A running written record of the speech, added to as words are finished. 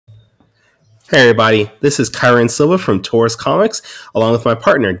Hey everybody, this is Kyron Silva from Taurus Comics, along with my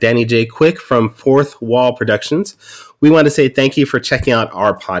partner Danny J. Quick from Fourth Wall Productions. We want to say thank you for checking out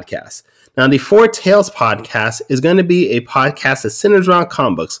our podcast. Now, the Four Tales podcast is going to be a podcast that centers around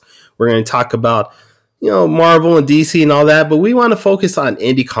comic books. We're going to talk about, Marvel and DC and all that, but we want to focus on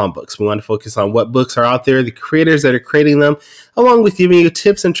indie comic books. We want to focus on what books are out there, the creators that are creating them, along with giving you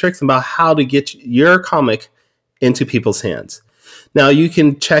tips and tricks about how to get your comic into people's hands. Now, you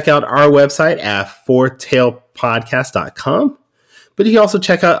can check out our website at fourthtailepodcast.com, but you can also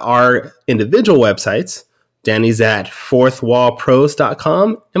check out our individual websites. Danny's at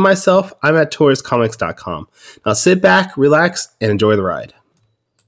fourthwallpros.com, and myself, I'm at tauruscomics.com. Now, sit back, relax, and enjoy the ride.